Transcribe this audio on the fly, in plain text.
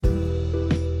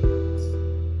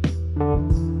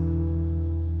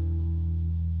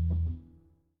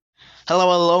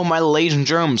Hello, my ladies and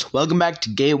germs. Welcome back to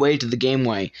Gateway to the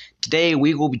Gameway. Today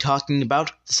we will be talking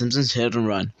about The Simpsons Hit and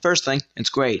Run. First thing, it's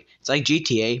great. It's like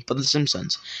GTA, but The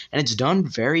Simpsons. And it's done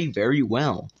very, very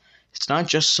well. It's not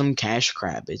just some cash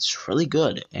grab. It's really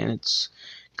good. And it's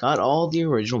got all the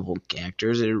original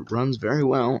actors. It runs very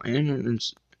well.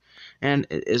 And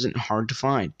it isn't hard to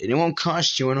find. And it won't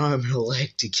cost you an arm and a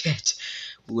leg to get.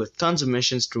 With tons of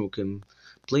missions to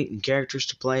complete and characters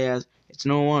to play as, it's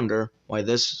no wonder why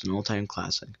this is an all-time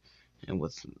classic. And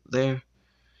with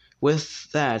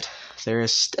that, there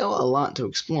is still a lot to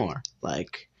explore,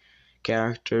 like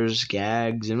characters,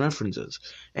 gags, and references.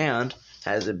 And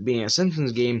as it being a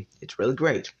Simpsons game, it's really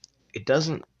great. It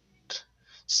doesn't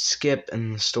skip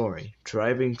in the story.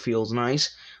 Driving feels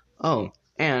nice. Oh,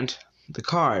 and the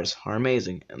cars are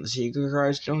amazing. And the secret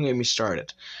cars, don't get me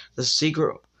started. The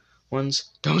secret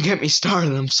ones, don't get me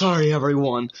started. I'm sorry,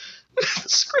 everyone. The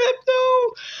script,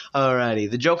 no.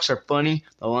 Alrighty, the jokes are funny,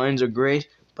 the lines are great,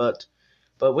 but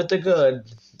with the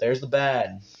good, there's the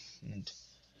bad. And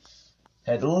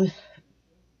at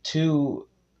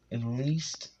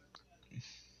least.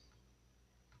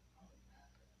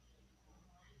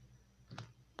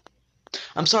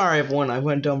 I'm sorry, everyone. I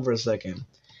went dumb for a second.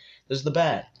 There's the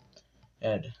bad.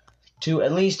 And to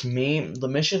at least me, the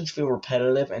missions feel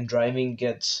repetitive and driving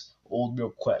gets old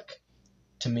real quick.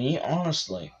 To me,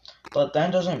 honestly. But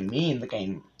that doesn't mean the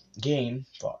game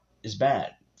is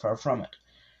bad. Far from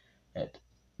it.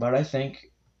 But I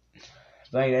think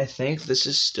this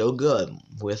is still good,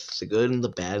 with the good and the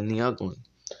bad and the ugly.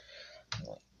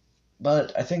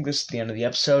 But I think this is the end of the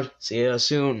episode. See you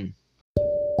soon.